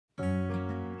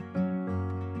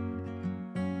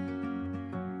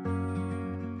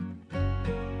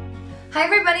Hi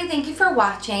everybody, thank you for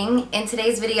watching. In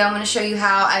today's video I'm going to show you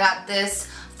how I got this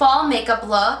fall makeup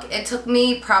look. It took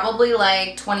me probably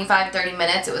like 25-30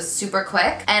 minutes. It was super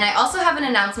quick. And I also have an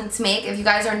announcement to make. If you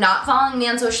guys are not following me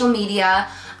on social media,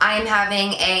 I am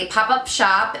having a pop-up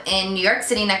shop in New York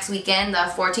City next weekend,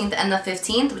 the 14th and the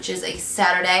 15th, which is a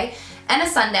Saturday and a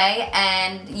Sunday,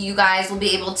 and you guys will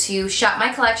be able to shop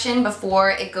my collection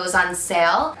before it goes on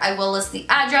sale. I will list the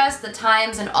address, the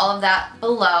times, and all of that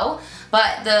below.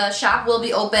 But the shop will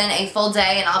be open a full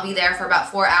day and I'll be there for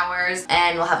about 4 hours,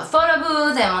 and we'll have a photo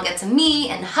booth and we'll get to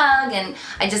meet and hug, and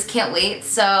I just can't wait.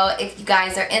 So if you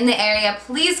guys are in the area,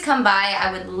 please come by.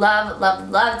 I would love, love,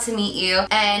 love to meet you,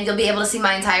 and you'll be able to see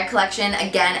my entire collection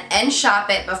again and shop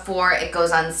it before it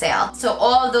goes on sale. So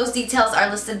all of those details are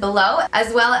listed below,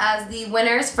 as well as the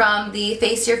winners from the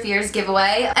Face Your Fears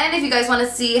giveaway. And if you guys want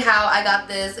to see how I got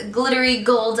this glittery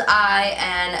gold eye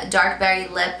and dark berry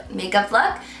lip makeup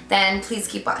look, then please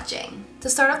keep watching. To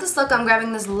start off this look, I'm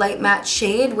grabbing this light matte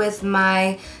shade with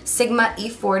my Sigma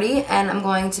E40, and I'm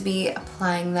going to be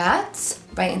applying that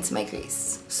right into my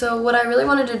crease. So what I really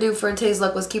wanted to do for today's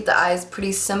look was keep the eyes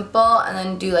pretty simple and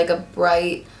then do like a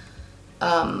bright,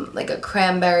 like a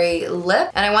cranberry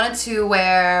lip. And I wanted to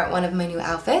wear one of my new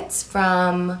outfits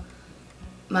from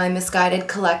my Misguided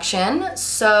collection.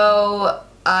 So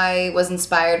I was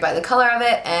inspired by the color of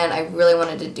it, and I really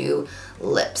wanted to do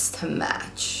lips to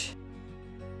match.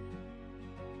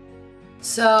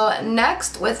 So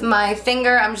next, with my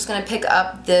finger, I'm just going to pick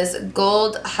up this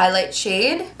gold highlight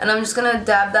shade, and I'm just going to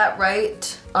dab that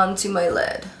right onto my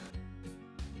lid.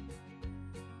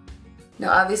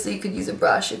 Now obviously you could use a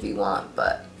brush if you want,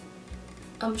 but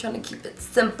I'm trying to keep it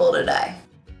simple today.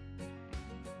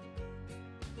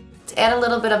 To add a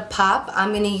little bit of pop,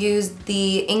 I'm going to use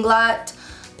the Inglot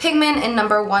pigment in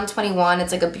number 121.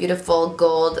 It's like a beautiful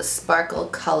gold sparkle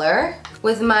color.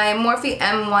 With my Morphe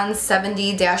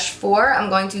M170-4, I'm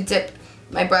going to dip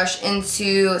my brush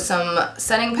into some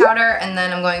setting powder, and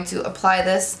then I'm going to apply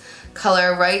this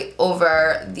color right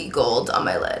over the gold on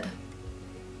my lid.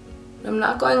 I'm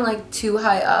not going like too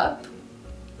high up,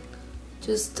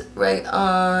 just right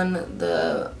on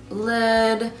the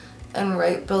lid and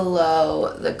right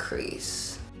below the crease.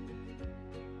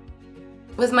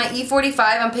 With my E45,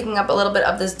 I'm picking up a little bit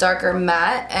of this darker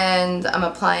matte, and I'm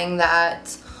applying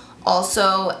that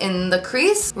also in the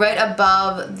crease right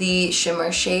above the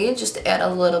shimmer shade, just to add a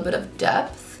little bit of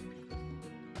depth.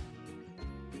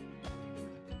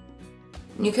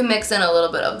 You can mix in a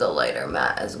little bit of the lighter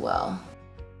matte as well.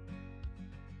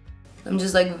 I'm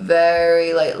just like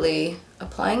very lightly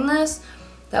applying this.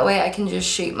 That way I can just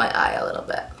shape my eye a little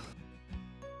bit.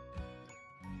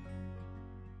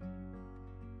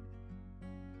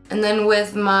 And then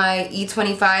with my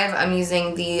E25, I'm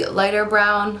using the lighter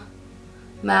brown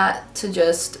matte to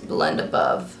just blend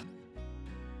above.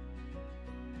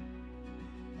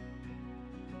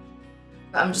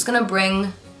 I'm just gonna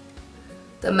bring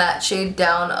the matte shade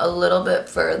down a little bit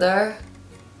further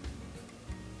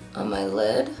on my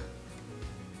lid.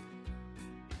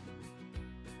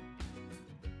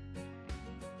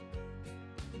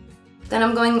 Then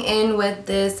I'm going in with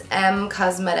this M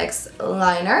Cosmetics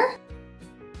liner.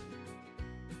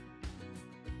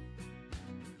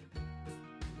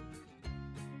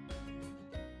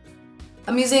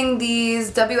 I'm using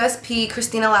these WSP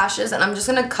Christina lashes, and I'm just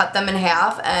going to cut them in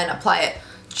half and apply it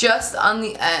just on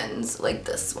the ends like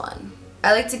this one.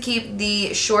 I like to keep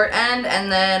the short end,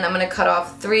 and then I'm going to cut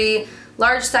off 3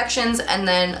 large sections and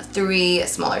then 3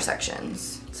 smaller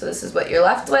sections. So this is what you're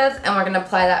left with, and we're going to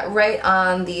apply that right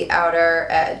on the outer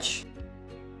edge.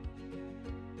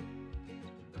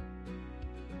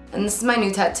 And this is my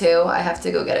new tattoo. I have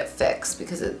to go get it fixed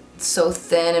because it's so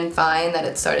thin and fine that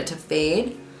it started to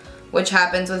fade, which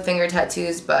happens with finger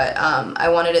tattoos, but I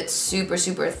wanted it super,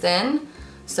 super thin.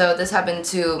 So this happened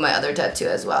to my other tattoo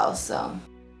as well, so.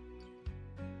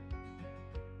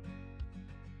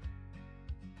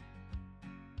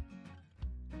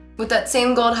 With that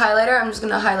same gold highlighter, I'm just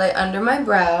gonna highlight under my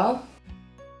brow.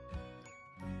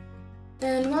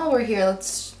 And while we're here,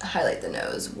 let's highlight the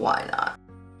nose, why not?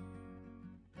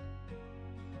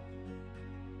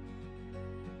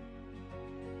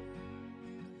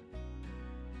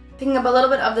 Picking up a little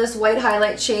bit of this white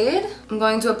highlight shade, I'm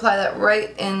going to apply that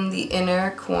right in the inner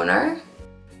corner.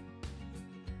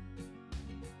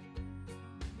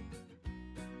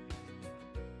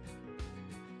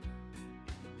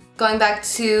 Going back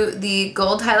to the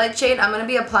gold highlight shade, I'm going to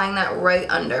be applying that right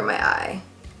under my eye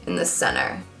in the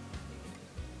center.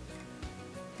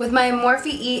 With my Morphe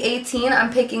E18,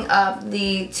 I'm picking up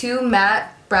the 2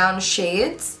 matte brown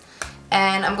shades,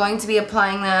 and I'm going to be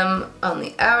applying them on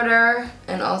the outer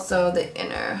and also the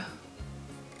inner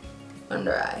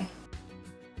under eye.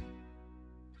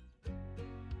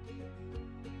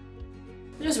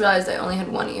 I just realized I only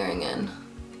had one earring in.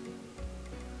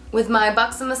 With my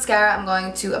Buxom mascara, I'm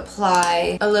going to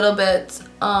apply a little bit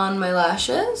on my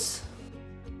lashes.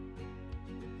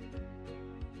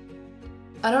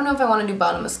 I don't know if I want to do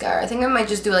bottom mascara. I think I might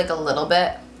just do like a little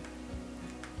bit.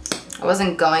 I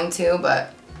wasn't going to,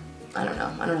 but I don't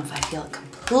know. I don't know if I feel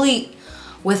complete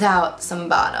without some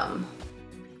bottom.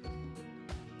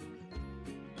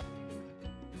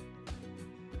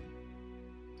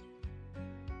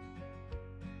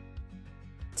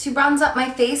 To bronze up my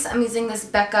face, I'm using this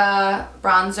Becca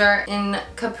bronzer in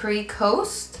Capri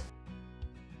Coast.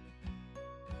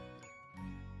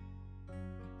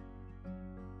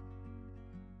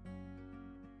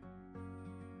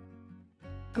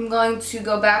 I'm going to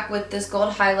go back with this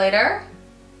gold highlighter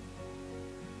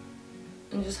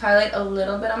and just highlight a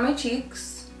little bit on my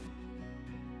cheeks.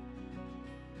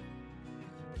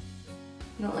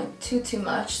 I don't like too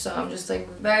much, so I'm just like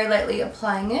very lightly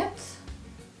applying it.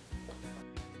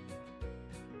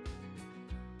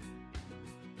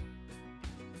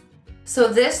 So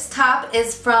this top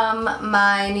is from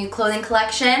my new clothing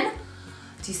collection.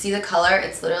 Do you see the color?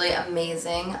 It's literally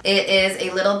amazing. It is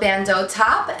a little bandeau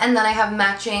top, and then I have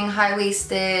matching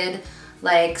high-waisted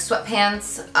like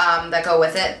sweatpants that go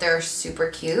with it. They're super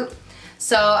cute.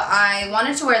 So I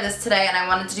wanted to wear this today, and I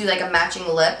wanted to do like a matching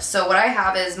lip. So what I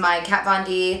have is my Kat Von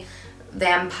D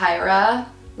Vampira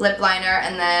lip liner,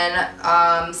 and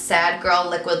then Sad Girl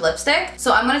liquid lipstick.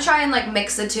 So I'm gonna try and like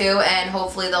mix the two, and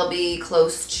hopefully they'll be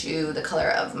close to the color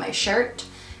of my shirt.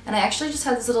 And I actually just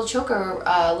had this little choker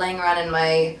laying around in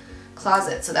my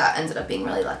closet, so that ended up being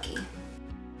really lucky.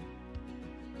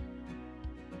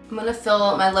 I'm gonna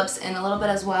fill my lips in a little bit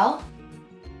as well.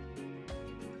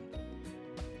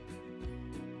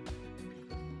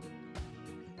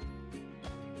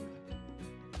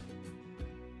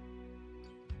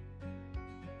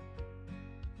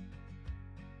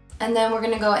 And then we're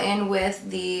gonna go in with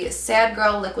the Sad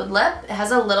Girl liquid lip. It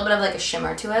has a little bit of like a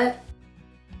shimmer to it.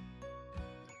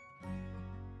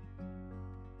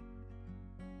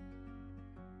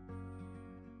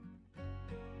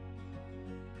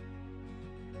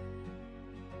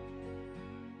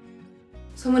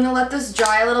 So I'm gonna let this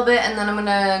dry a little bit, and then I'm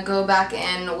gonna go back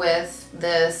in with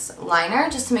this liner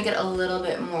just to make it a little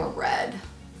bit more red.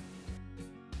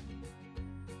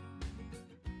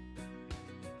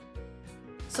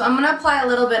 So I'm gonna apply a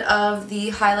little bit of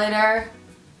the highlighter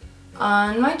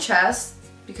on my chest,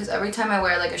 because every time I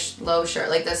wear like a low shirt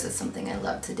like this, is something I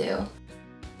love to do.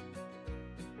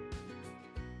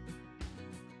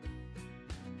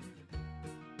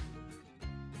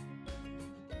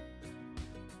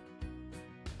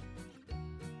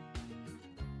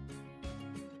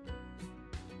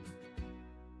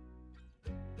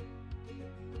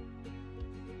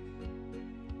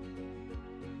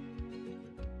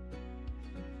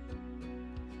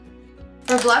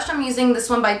 For blush, I'm using this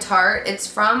one by Tarte.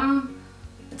 It's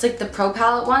like the Pro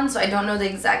Palette one, so I don't know the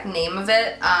exact name of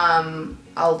it.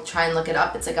 I'll try and look it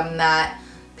up. It's like a matte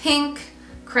pink,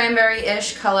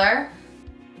 cranberry-ish color.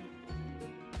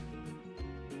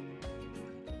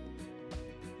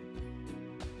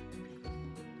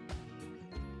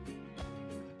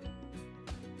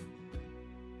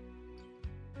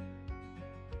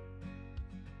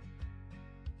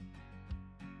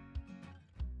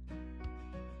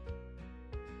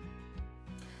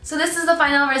 So this is the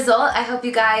final result. I hope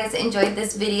you guys enjoyed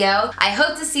this video. I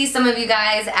hope to see some of you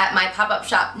guys at my pop-up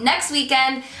shop next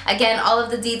weekend. Again, all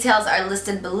of the details are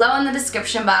listed below in the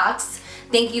description box.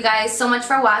 Thank you guys so much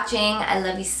for watching. I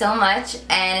love you so much,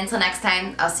 and until next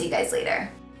time, I'll see you guys later.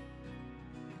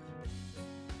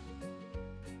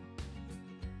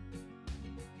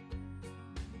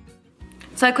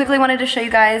 So I quickly wanted to show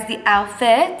you guys the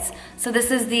outfit. So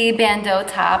this is the bandeau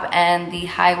top and the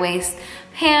high waist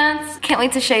pants. Can't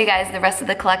wait to show you guys the rest of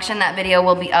the collection. That video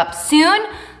will be up soon,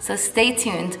 so stay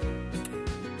tuned.